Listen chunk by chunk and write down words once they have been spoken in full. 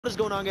What is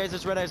going on, guys?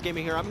 It's Red Eyes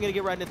Gaming here. I'm gonna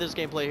get right into this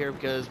gameplay here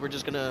because we're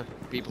just gonna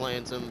be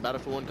playing some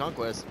Battlefield 1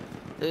 Conquest.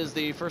 This is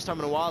the first time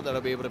in a while that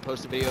I'll be able to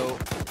post a video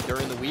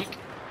during the week,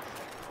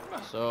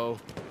 so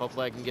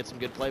hopefully I can get some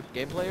good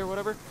gameplay or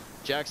whatever.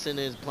 Jackson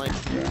is playing.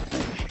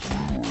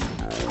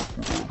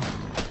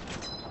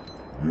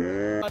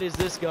 What is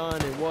this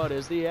gun and what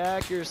is the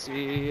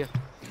accuracy?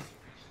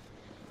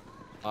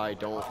 I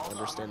don't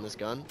understand this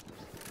gun.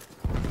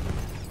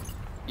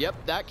 Yep,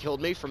 that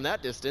killed me from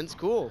that distance.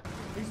 Cool.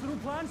 These little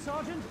plans,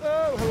 Sergeant?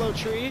 Oh, hello,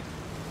 tree.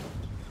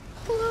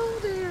 Hello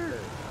there.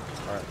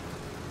 All right.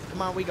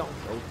 Come on, we gonna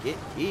go get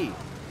E.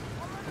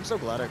 I'm so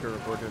glad I could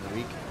record during the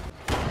week.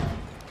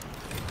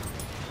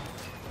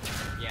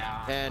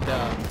 Yeah. And,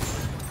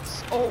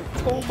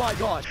 oh my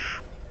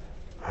gosh.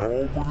 How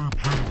many people?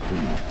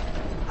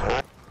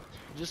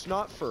 Just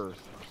not fur.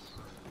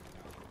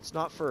 It's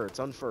not fur, it's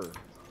unfur.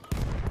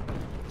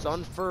 It's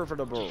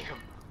unfurvable.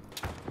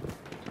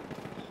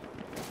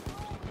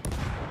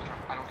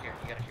 I don't care.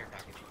 You got a care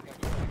package.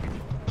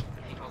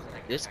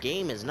 This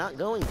game is not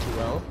going too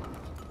well.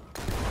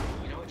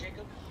 You know what,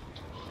 Jacob?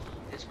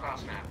 This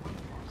cross map.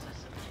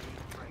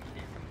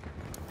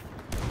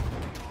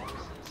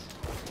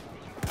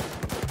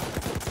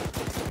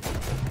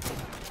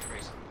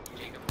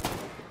 Jacob,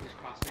 this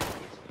cross map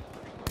is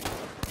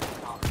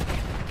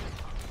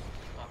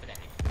Papa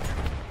Daddy.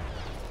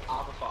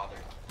 Abba Father.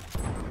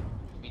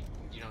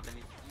 You know what that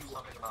means?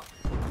 Something about.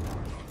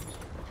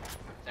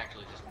 It's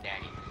actually just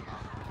Daddy.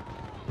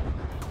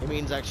 It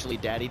means actually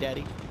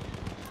daddy.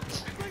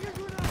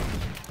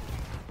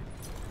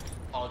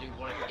 Oh, dude,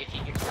 what if he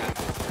gets trapped?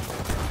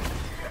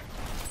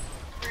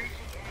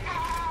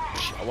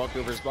 I walked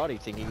over his body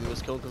thinking he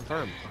was kill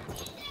confirmed.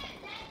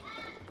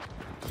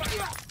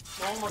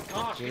 Oh my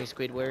gosh! Jimmy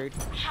Squidward.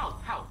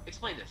 How?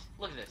 Explain this.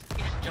 Look at this.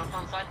 He just jumped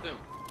on the side, boom.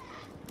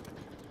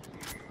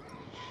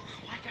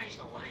 Why guys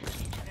don't want to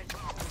teach it?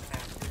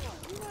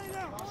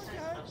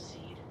 Process of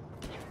seed.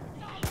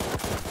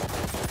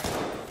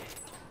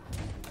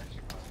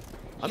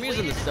 I'm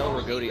using the Cell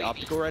Rogoti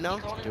Optical right now.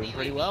 It's doing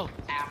pretty well.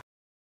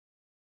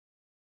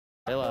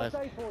 Stay alive.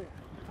 Thank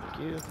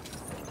you.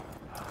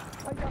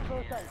 Take that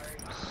first aid.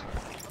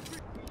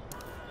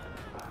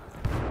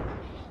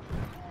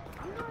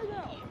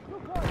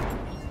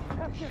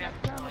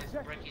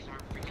 Breckies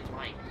aren't freaking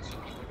light, so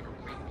people are gonna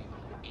break people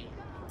with aim.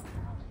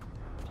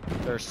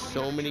 There's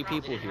so many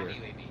people here.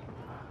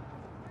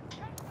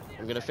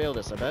 I'm gonna fail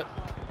this, I bet.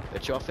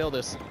 Bet you I'll fail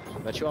this.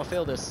 Bet you I'll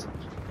fail this.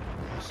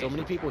 So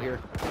many people here.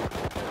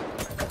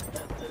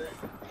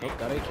 Nope,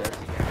 got a kill.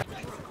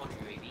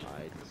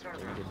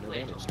 I did no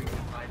damage.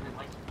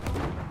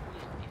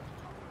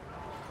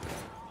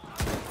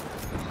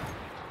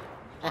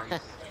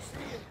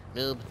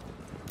 Noob.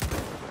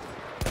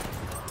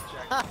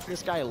 Ha!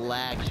 This guy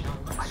lagged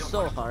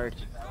so hard.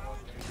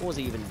 What was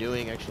he even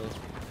doing, actually?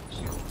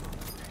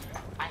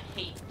 I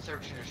hate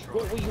search and destroy.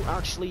 What were you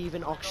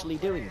actually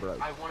doing, bro?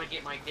 I want to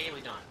get my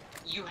daily done.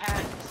 You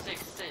had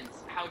 6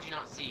 Sense. How'd you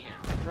not see him?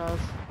 Bro.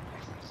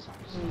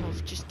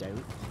 Just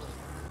don't.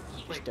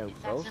 Just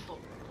don't, bro.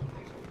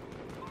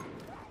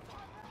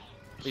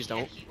 Please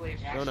don't.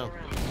 No.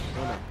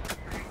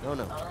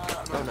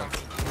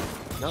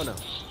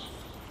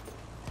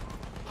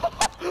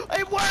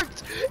 It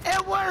worked!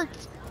 It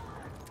worked!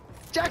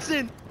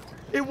 Jackson!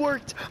 It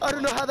worked! I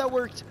don't know how that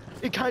worked.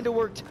 It kinda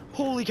worked.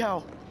 Holy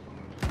cow.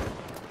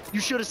 You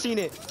should have seen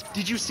it.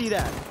 Did you see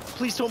that?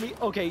 Please tell me.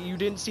 Okay, you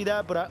didn't see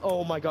that, but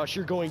oh my gosh,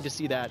 you're going to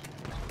see that.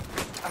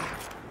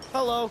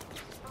 Hello.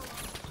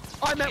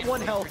 I'm at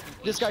 1 health.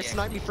 This guy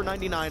sniped me for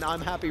 99.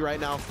 I'm happy right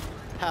now.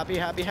 Happy.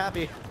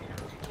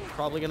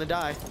 Probably gonna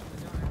die.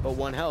 But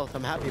 1 health.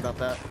 I'm happy about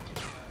that.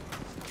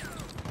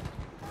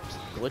 Just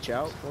glitch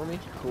out for me.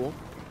 Cool.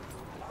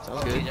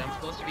 Sounds good. I'm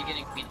supposed to be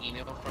getting an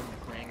email from the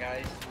Korean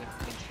guys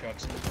with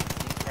instructions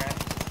and crap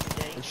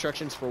today.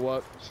 Instructions for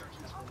what?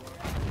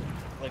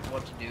 Like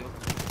what to do.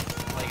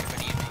 Like if I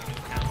need to make a new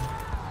account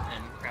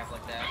and crap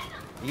like that.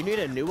 You need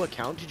a new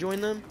account to join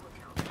them?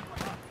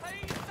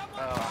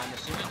 I'm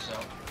assuming so.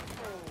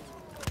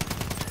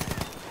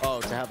 Oh,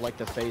 to have like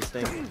the face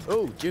thing.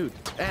 Oh, dude.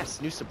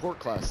 S, new support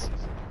class.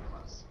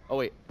 Oh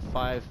wait,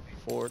 5,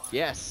 4.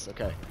 Yes.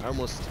 Okay. I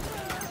almost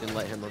didn't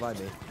let him revive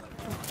me.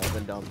 I've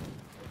been dumb.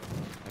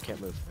 I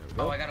can't move.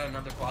 Oh, I got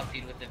another quad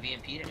feed with the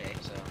VMP today,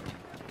 so it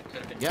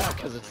could have been. Yeah,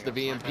 because it's the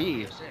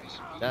VMP.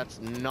 That's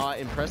not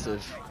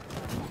impressive.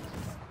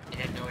 It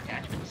had no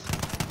attachments.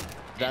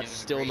 That's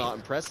still not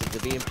impressive. The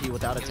VMP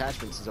without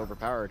attachments is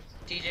overpowered.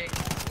 TJ,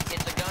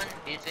 it's a gun.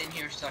 It's in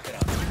here. Suck it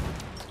up.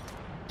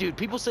 Dude,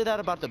 people say that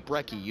about the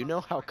Brecci. You know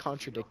how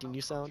contradicting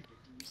you sound?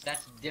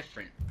 That's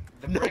different.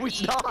 The No, Brecci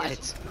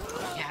it's not.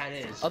 Yeah,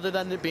 it is. Other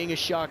than it being a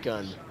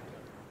shotgun.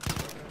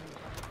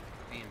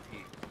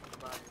 VMP.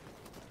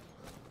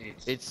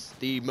 It's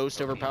the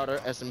most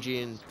overpowered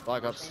SMG in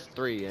Black Ops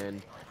 3,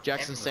 and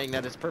Jackson's saying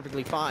that it's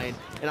perfectly fine,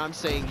 and I'm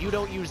saying you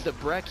don't use the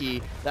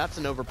Brecci, that's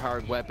an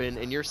overpowered weapon,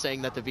 and you're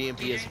saying that the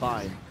VMP is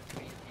fine.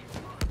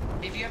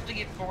 If you have to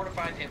get 4 to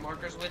 5 hit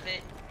markers with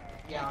it,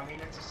 Yeah, I mean,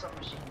 it's a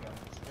submachine gun.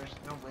 There's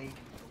no way you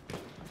can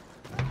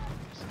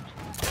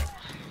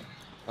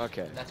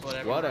Okay. That's what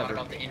everyone thought Whatever.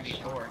 about the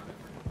NV4.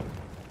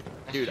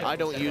 Dude, I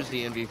don't use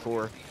the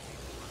NV4.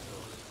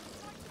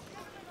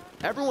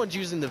 Everyone's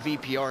using the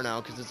VPR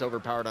now because it's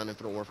overpowered on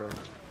Infinite Warfare.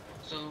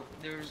 So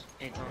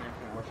it's on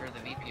Infinite Warfare.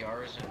 The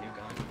VPR is a new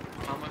gun.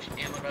 How much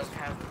ammo does it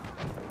have?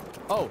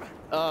 Oh,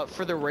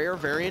 for the rare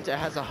variant, it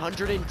has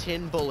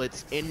 110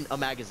 bullets in a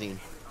magazine.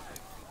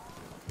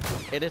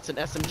 And it's an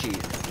SMG.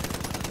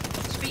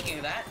 Speaking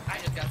of that, I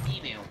just got an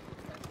email.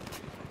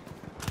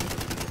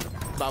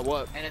 About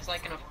what? And it's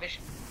like an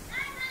official.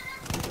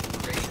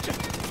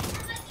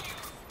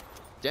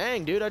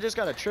 Dang, dude, I just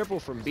got a triple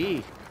from B.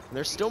 And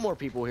there's still more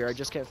people here, I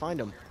just can't find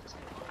them.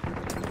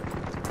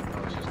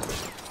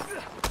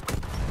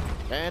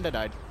 And I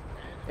died.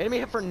 Enemy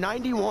hit for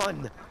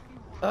 91.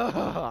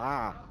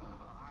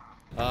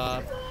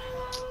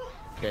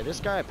 Okay, this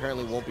guy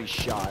apparently won't be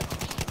shot.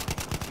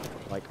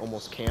 Like,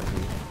 almost can't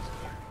be.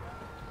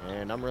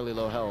 And I'm really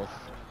low health.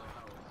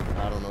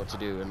 I don't know what to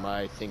do, and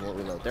my thing won't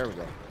reload. There we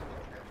go.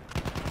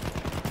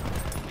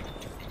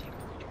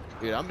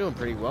 Dude, I'm doing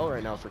pretty well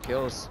right now for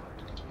kills.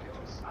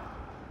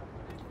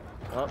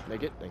 Oh,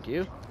 make it. Thank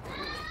you.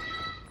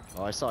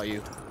 Oh, I saw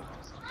you.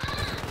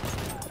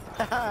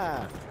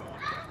 Haha!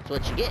 That's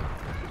what you get.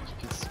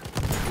 It's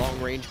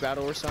long range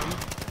battle or something.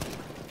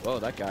 Whoa,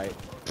 that guy.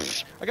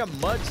 I got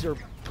muds or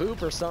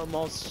poop or something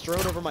all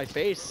strewn over my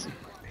face.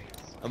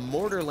 A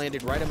mortar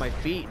landed right at my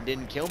feet and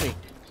didn't kill me.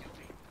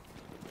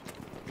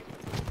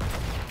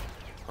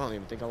 I don't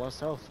even think I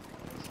lost health.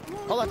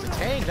 Oh, that's a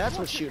tank. That's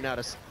what's shooting at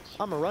us.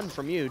 I'm gonna run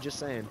from you, just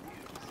saying.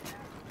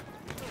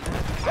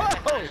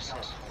 Whoa!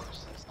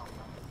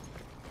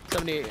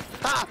 78.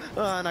 Ha!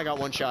 And I got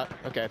one shot.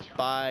 Okay.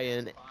 Buy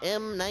an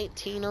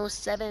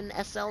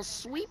M1907 SL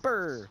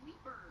Sweeper.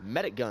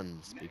 Medic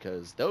guns,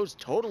 because those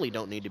totally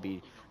don't need to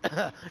be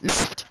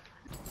knocked.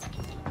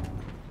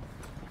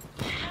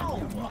 Ow!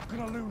 You're not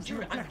gonna lose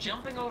your Dude, I'm objective.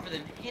 jumping over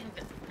them, hitting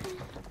them.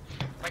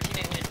 My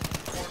teammate went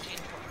 14.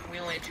 We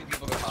only had 2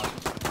 people go top.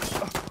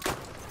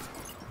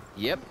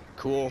 Yep,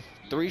 cool.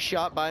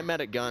 3-shot by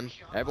medic gun.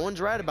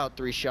 Everyone's right about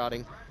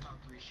 3-shotting.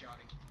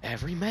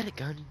 Every medic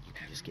gun, you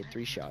can just get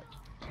 3-shot.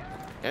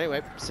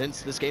 Anyway,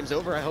 since this game's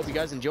over, I hope you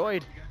guys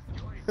enjoyed.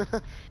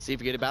 See if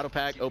you get a battle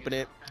pack, open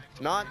it.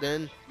 If not,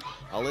 then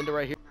I'll end it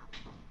right here.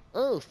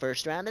 Oh,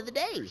 first round of the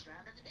day.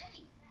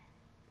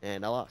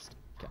 And I lost.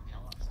 Okay.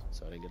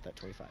 So I didn't get that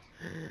 25.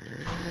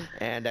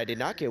 And I did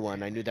not get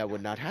one. I knew that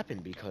would not happen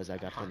because I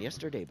got one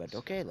yesterday. But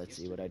okay, let's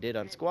see what I did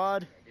on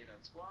squad.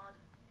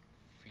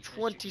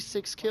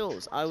 26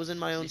 kills. I was in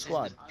my own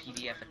squad.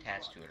 PDF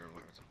attached to it or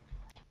whatever.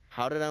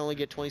 How did I only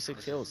get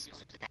 26 kills?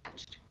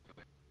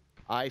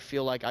 I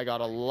feel like I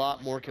got a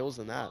lot more kills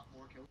than that.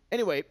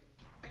 Anyway,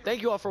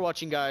 thank you all for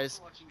watching,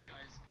 guys.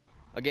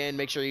 Again,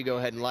 make sure you go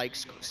ahead and like,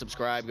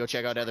 subscribe, go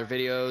check out other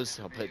videos.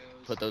 I'll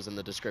put those in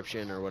the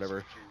description or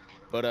whatever.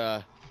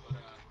 But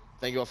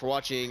thank you all for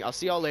watching. I'll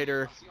see y'all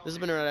later. This has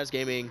been Red Ass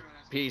Gaming.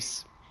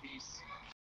 Peace.